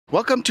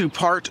Welcome to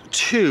part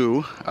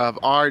 2 of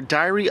our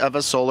Diary of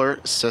a Solar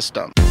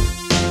System.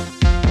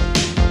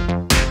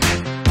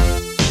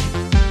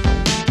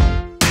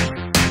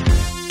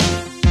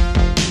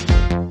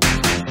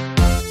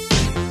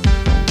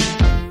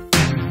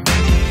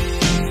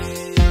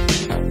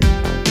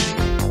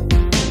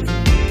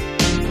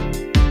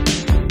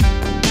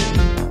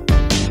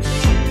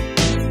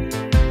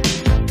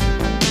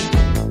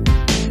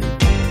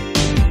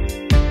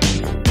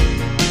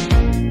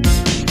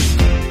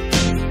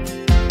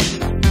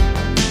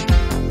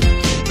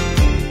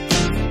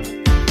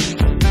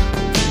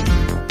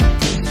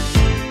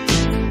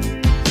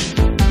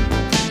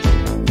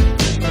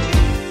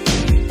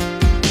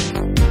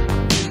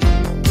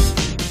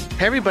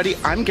 Hey everybody,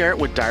 I'm Garrett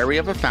with Diary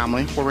of a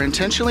Family, where we're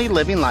intentionally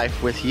living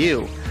life with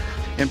you.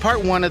 In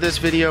part 1 of this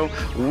video,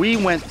 we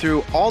went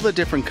through all the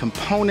different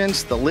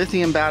components, the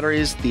lithium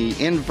batteries, the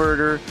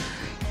inverter,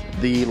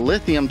 the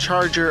lithium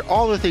charger,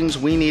 all the things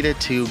we needed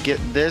to get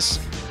this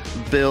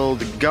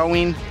build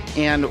going.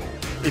 And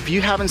if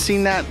you haven't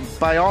seen that,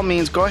 by all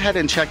means, go ahead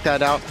and check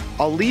that out.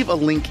 I'll leave a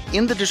link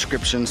in the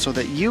description so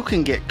that you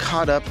can get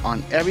caught up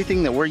on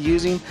everything that we're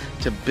using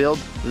to build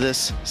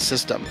this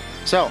system.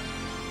 So,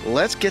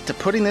 let's get to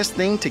putting this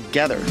thing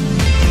together.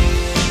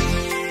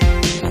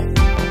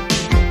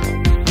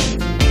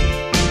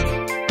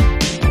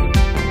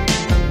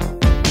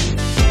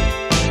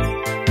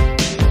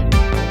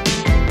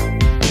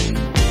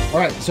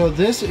 Alright, so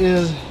this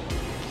is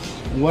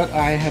what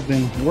I have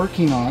been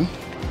working on.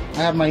 I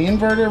have my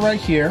inverter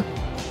right here.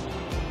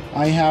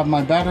 I have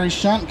my battery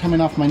shunt coming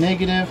off my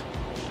negative.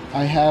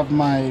 I have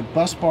my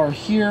bus bar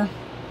here.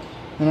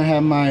 Then I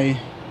have my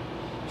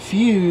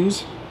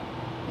fuse,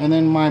 and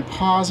then my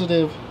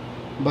positive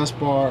bus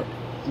bar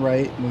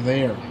right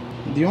there.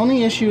 The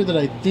only issue that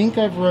I think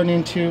I've run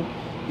into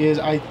is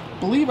I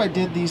believe I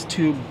did these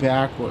two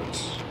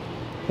backwards,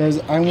 because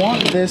I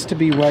want this to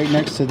be right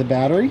next to the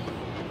battery.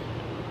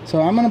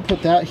 So I'm going to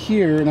put that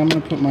here, and I'm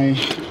going to put my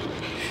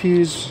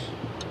fuse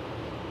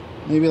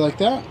maybe like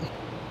that.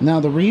 Now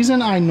the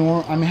reason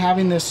I'm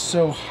having this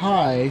so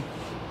high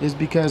is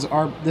because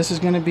this is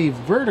going to be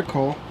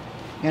vertical,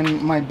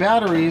 and my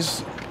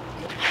batteries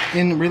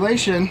in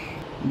relation,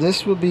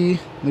 this will be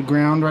the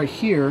ground right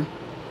here,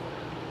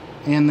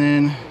 and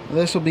then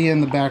this will be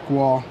in the back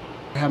wall.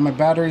 I have my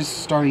batteries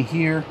starting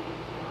here,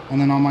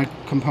 and then all my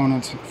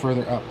components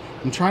further up.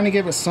 I'm trying to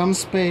give it some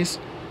space,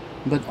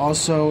 but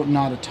also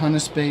not a ton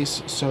of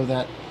space, so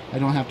that I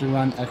don't have to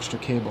run extra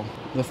cable.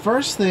 The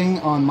first thing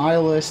on my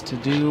list to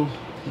do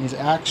is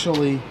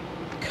actually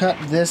cut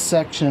this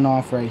section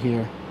off right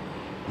here.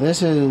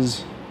 This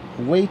is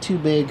way too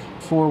big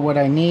for what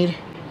I need.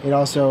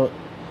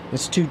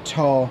 It's too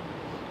tall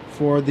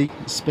for the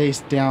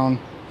space down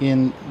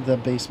in the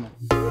basement.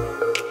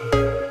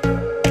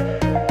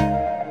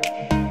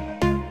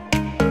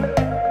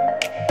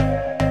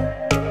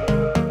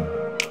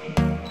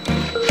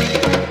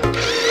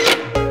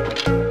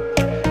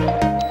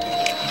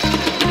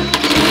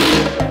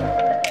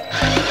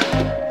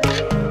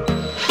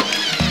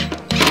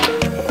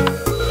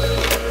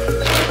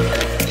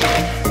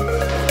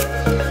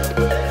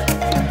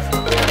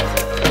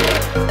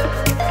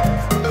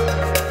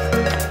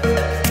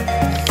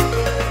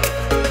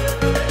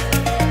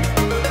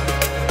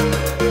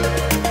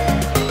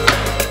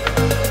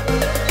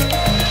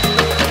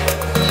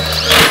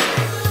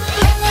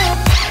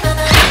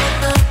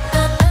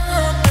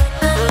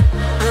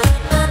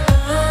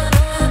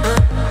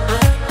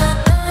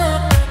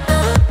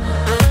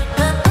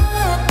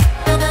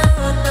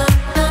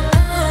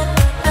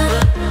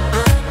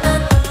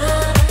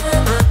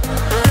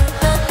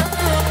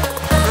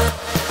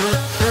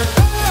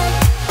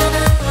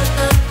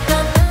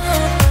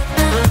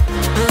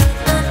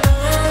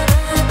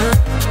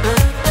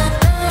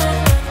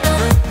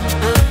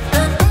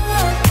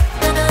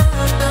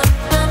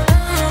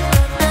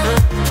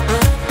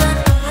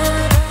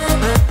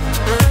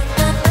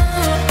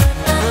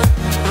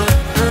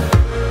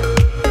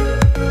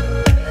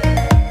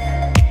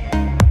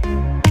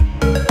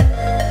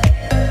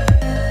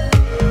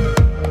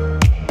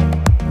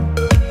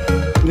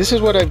 This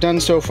is what I've done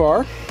so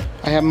far.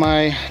 I have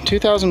my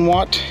 2000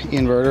 watt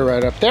inverter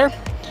right up there.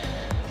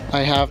 I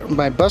have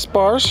my bus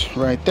bars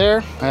right there.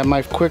 I have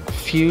my quick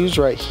fuse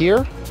right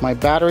here, my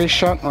battery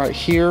shunt right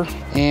here,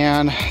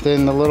 and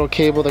then the little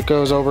cable that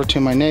goes over to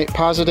my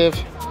positive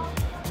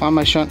on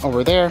my shunt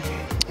over there.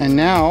 And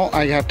now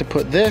I have to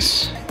put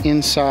this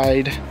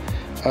inside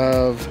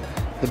of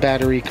the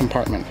battery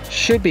compartment.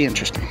 Should be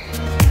interesting.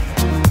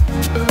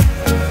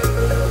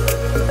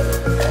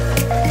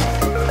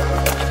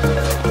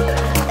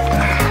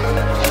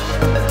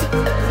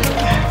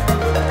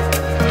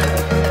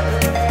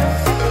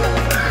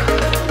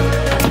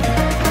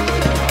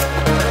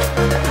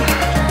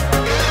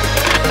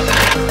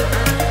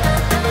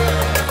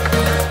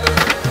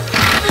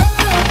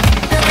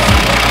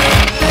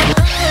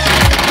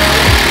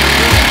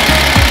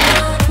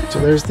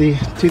 There's the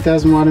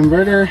 2000 watt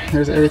inverter.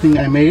 There's everything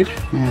I made,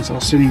 and it's all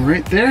sitting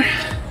right there,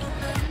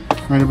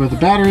 right above the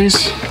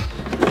batteries.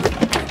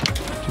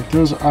 Take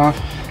those off.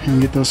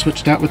 and get those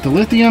switched out with the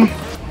lithium,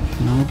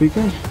 and that'll be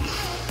good.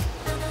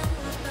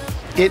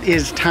 It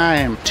is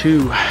time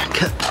to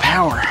cut the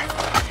power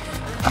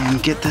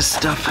and get this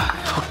stuff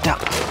hooked up.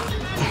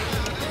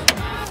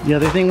 The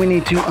other thing we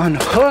need to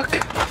unhook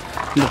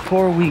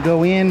before we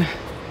go in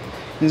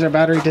is our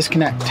battery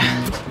disconnect,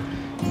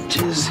 which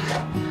is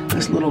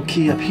this little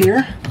key up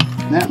here.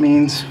 And that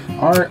means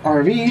our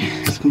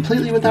RV is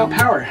completely without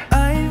power.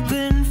 I've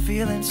been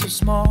feeling so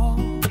small.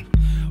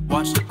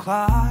 Watch the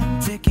clock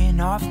ticking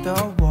off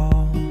the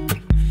wall.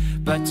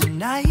 But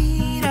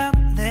tonight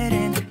I'm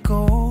letting it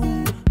go.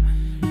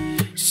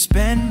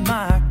 Spend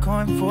my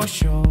coin for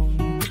sure.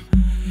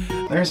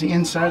 There's the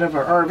inside of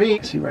our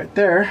RV. See right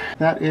there,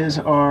 that is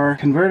our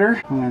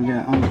converter. I'm gonna get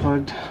it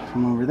unplugged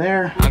from over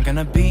there. I'm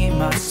gonna be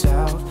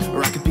myself,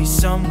 or I could be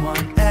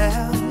someone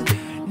else.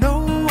 No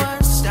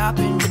one's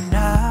stopping me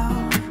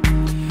now.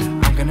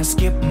 I'm gonna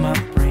skip my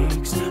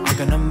breaks, I'm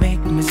gonna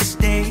make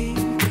mistakes.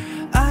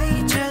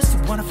 I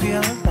just wanna feel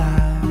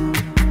alive.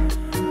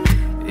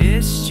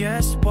 It's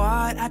just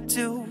what I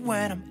do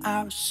when I'm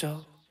out,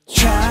 so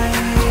try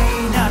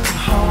not to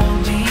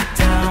hold me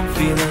down.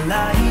 Feel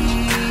alive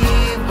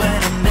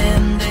when I'm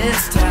in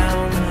this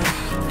town.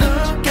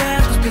 Look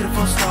at those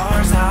beautiful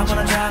stars. I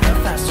wanna drive a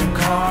faster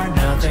car.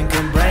 Nothing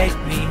can break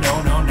me.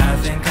 No, no,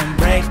 nothing can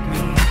break me.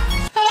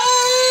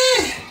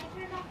 Hey!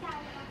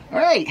 All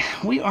right,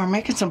 we are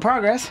making some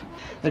progress.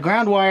 The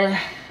ground wire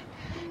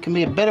can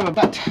be a bit of a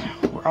but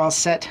we're all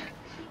set.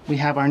 We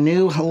have our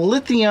new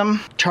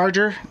lithium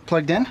charger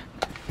plugged in.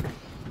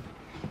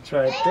 It's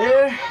right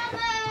there,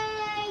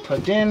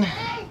 plugged in.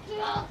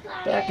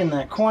 Back in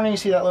that corner, you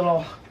see that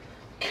little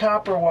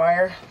copper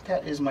wire.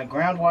 That is my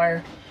ground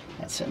wire.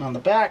 That's sitting on the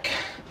back.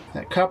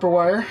 That copper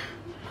wire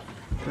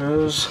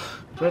goes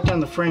right down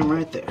the frame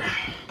right there.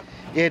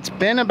 It's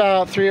been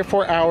about 3 or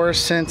 4 hours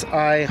since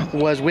I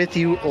was with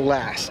you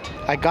last.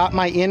 I got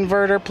my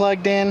inverter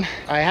plugged in.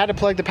 I had to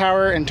plug the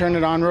power and turn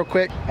it on real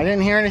quick. I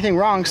didn't hear anything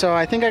wrong, so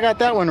I think I got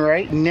that one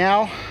right.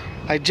 Now,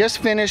 I just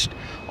finished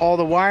all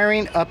the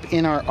wiring up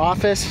in our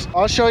office.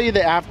 I'll show you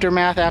the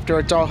aftermath after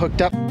it's all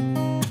hooked up.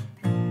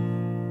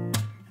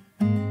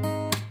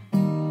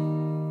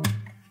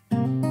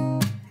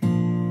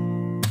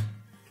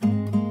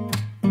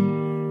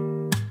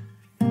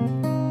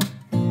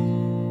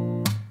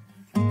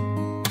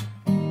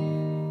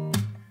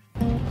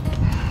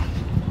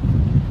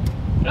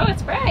 Oh,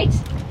 it's bright.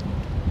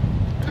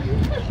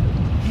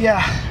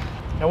 Yeah,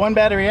 got one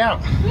battery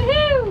out.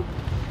 Woohoo!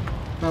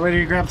 Now ready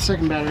to grab the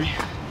second battery.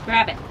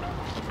 Grab it.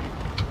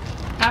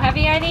 How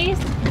heavy are these?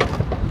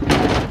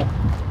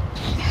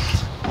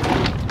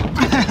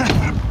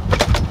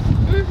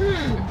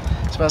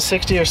 It's about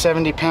 60 or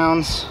 70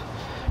 pounds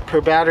per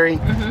battery,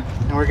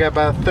 and we got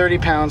about 30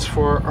 pounds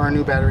for our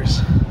new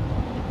batteries.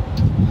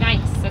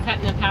 Nice. So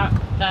cutting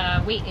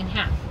the weight in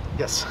half.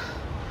 Yes.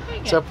 Very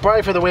good. So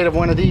probably for the weight of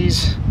one of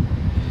these,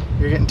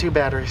 you're getting 2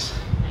 batteries.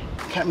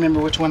 Can't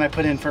remember which one I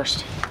put in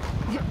first.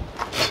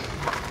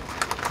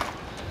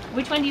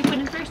 Which one do you put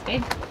in first,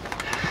 babe?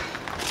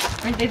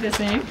 Aren't they the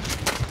same?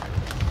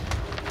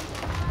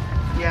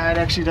 Yeah, it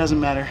actually doesn't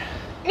matter.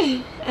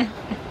 It's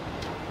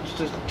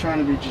just trying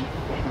to be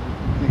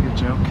make a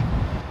joke.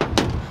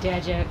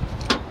 Dad joke.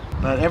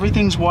 But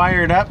everything's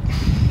wired up.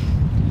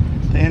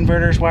 The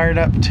inverter's wired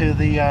up to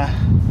the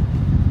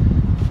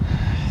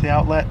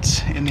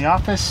outlets in the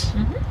office.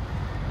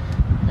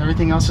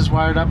 Everything else is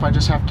wired up. I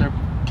just have to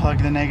plug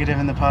the negative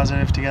and the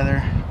positive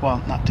together.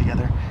 Well, not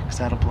together, because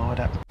that'll blow it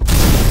up.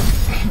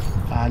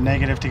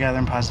 Negative together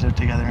and positive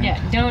together. Yeah,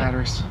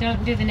 batteries.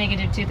 don't do the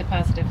negative to the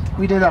positive.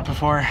 We did that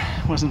before.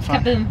 It wasn't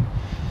fun. Kaboom.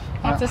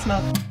 Lots of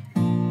smoke.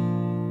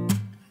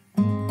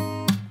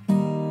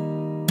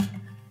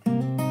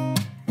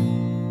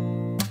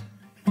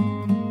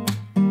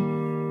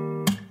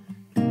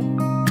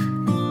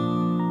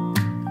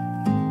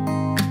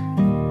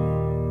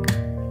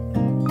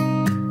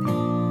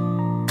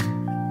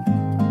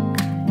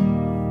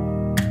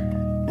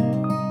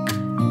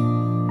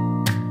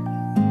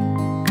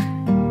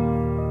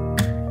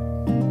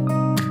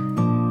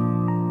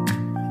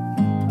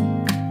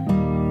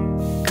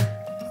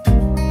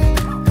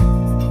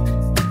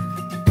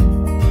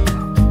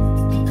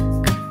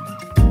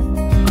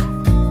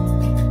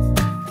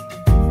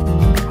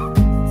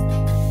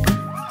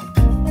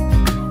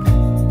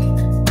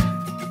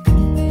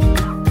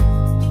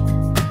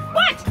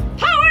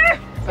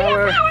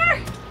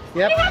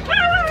 Yep. We have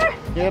power!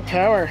 Yeah,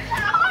 power.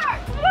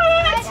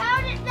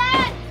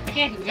 What?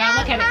 Okay, we gotta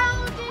look at it.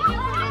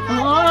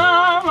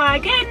 Oh my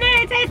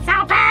goodness, it's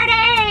so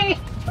pretty!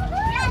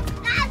 Yes,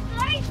 that's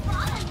very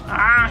fun.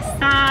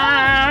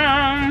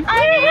 Awesome!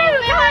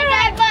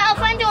 I'll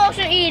find you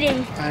also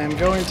eating. I am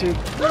going to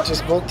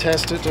just volt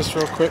test it just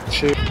real quick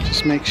to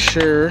just make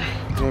sure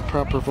the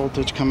proper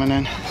voltage coming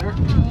in.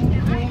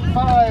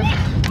 13.5.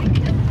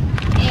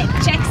 It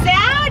checks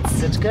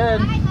out! It's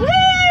good. Woo!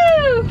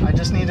 I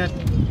just need to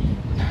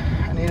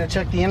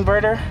check the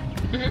inverter,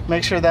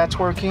 make sure that's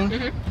working,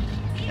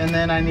 and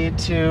then I need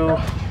to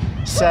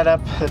set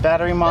up the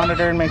battery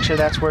monitor and make sure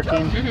that's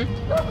working.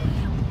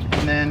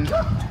 And then,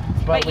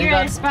 but you're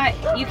at a spot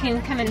you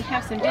can come and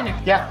have some dinner.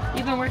 Yeah.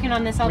 You've been working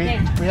on this all day.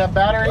 We have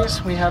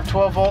batteries, we have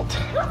 12 volt,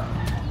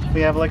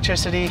 we have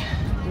electricity.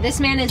 This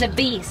man is a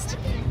beast.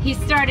 He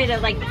started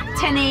at like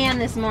 10 a.m.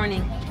 this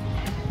morning.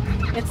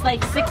 It's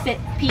like 6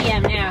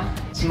 p.m. now.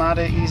 It's not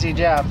an easy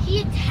job.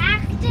 He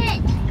attacked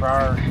it.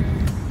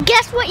 Rawr.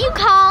 Guess what you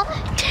call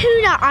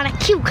tuna on a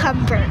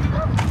cucumber?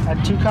 A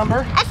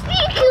cucumber? A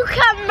sea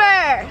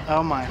cucumber.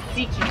 Oh my.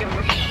 Sea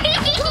cucumber.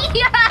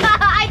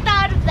 I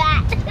thought of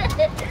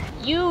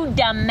that. You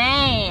the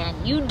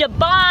man. You the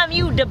bomb.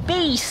 You the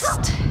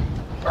beast.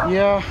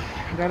 Yeah,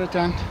 I got it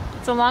done.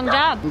 It's a long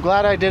job. I'm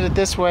glad I did it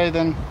this way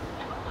than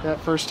that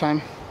first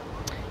time.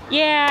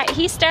 Yeah,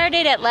 he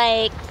started at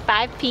like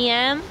 5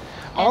 p.m.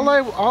 All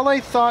I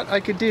thought I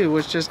could do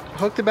was just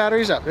hook the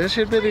batteries up. This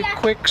should be a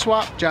quick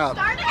swap job.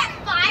 Started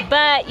at 5.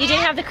 But you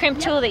didn't have the crimp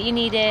tool that you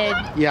needed.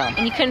 Yeah.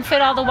 And you couldn't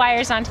fit all the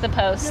wires onto the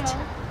post.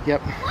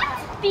 Yep.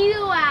 Few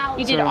hours.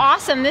 You did So-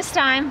 awesome this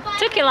time.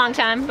 Took you a long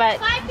time, but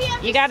 5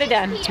 p.m. you got it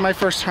done. It's my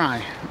first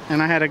try,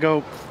 and I had to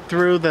go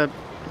through the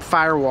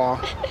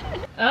firewall.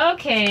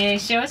 Okay,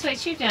 show us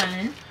what you've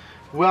done.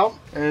 Well,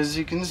 as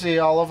you can see,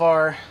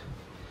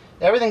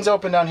 everything's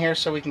open down here,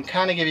 so we can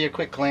kind of give you a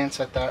quick glance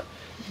at that.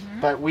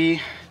 But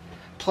we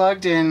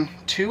plugged in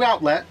 2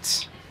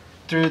 outlets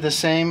through the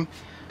same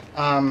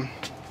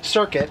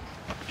circuit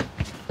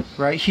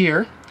right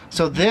here.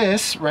 So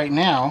this right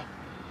now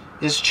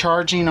is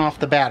charging off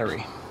the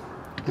battery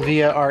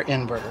via our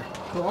inverter.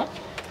 Cool.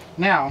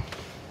 Now,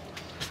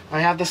 I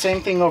have the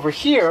same thing over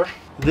here.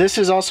 This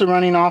is also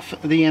running off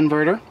the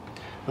inverter.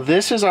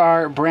 This is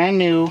our brand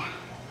new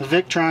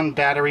Victron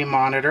battery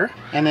monitor,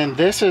 and then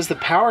this is the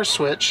power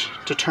switch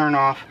to turn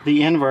off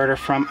the inverter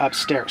from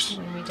upstairs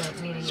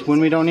when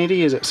we don't need to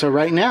use it. So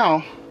right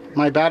now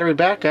my battery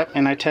backup,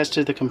 and I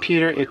tested the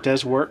computer, it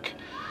does work,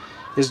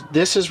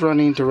 this is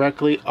running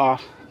directly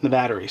off the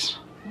batteries,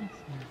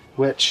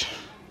 which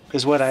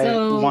is what I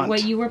want. So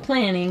what you were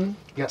planning,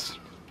 yes,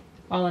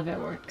 all of it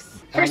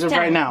works. as of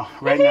right now.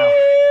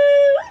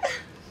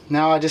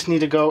 Now I just need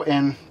to go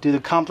and do the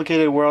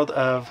complicated world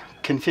of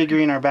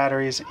configuring our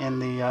batteries in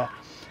the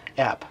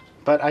app,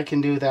 but I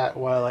can do that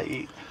while I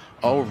eat.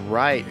 All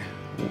right,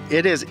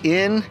 it is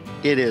in,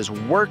 it is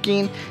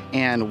working,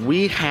 and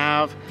we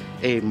have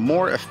a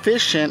more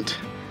efficient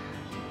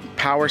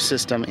power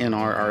system in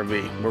our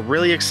RV. We're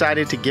really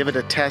excited to give it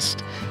a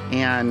test,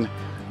 and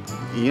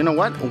you know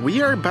what?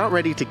 We are about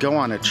ready to go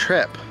on a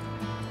trip.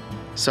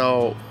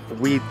 So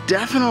we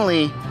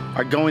definitely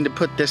are going to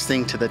put this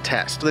thing to the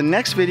test. The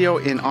next video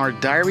in our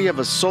Diary of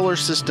a Solar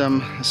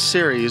System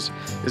series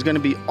is going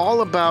to be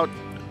all about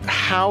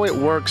how it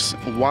works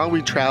while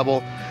we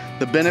travel,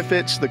 the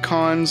benefits, the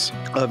cons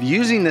of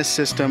using this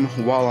system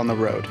while on the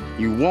road.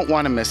 You won't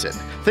want to miss it.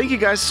 Thank you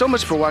guys so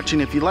much for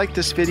watching. If you like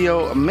this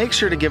video, make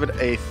sure to give it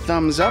a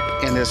thumbs up,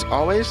 and as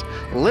always,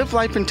 live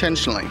life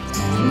intentionally.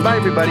 Bye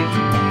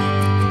everybody.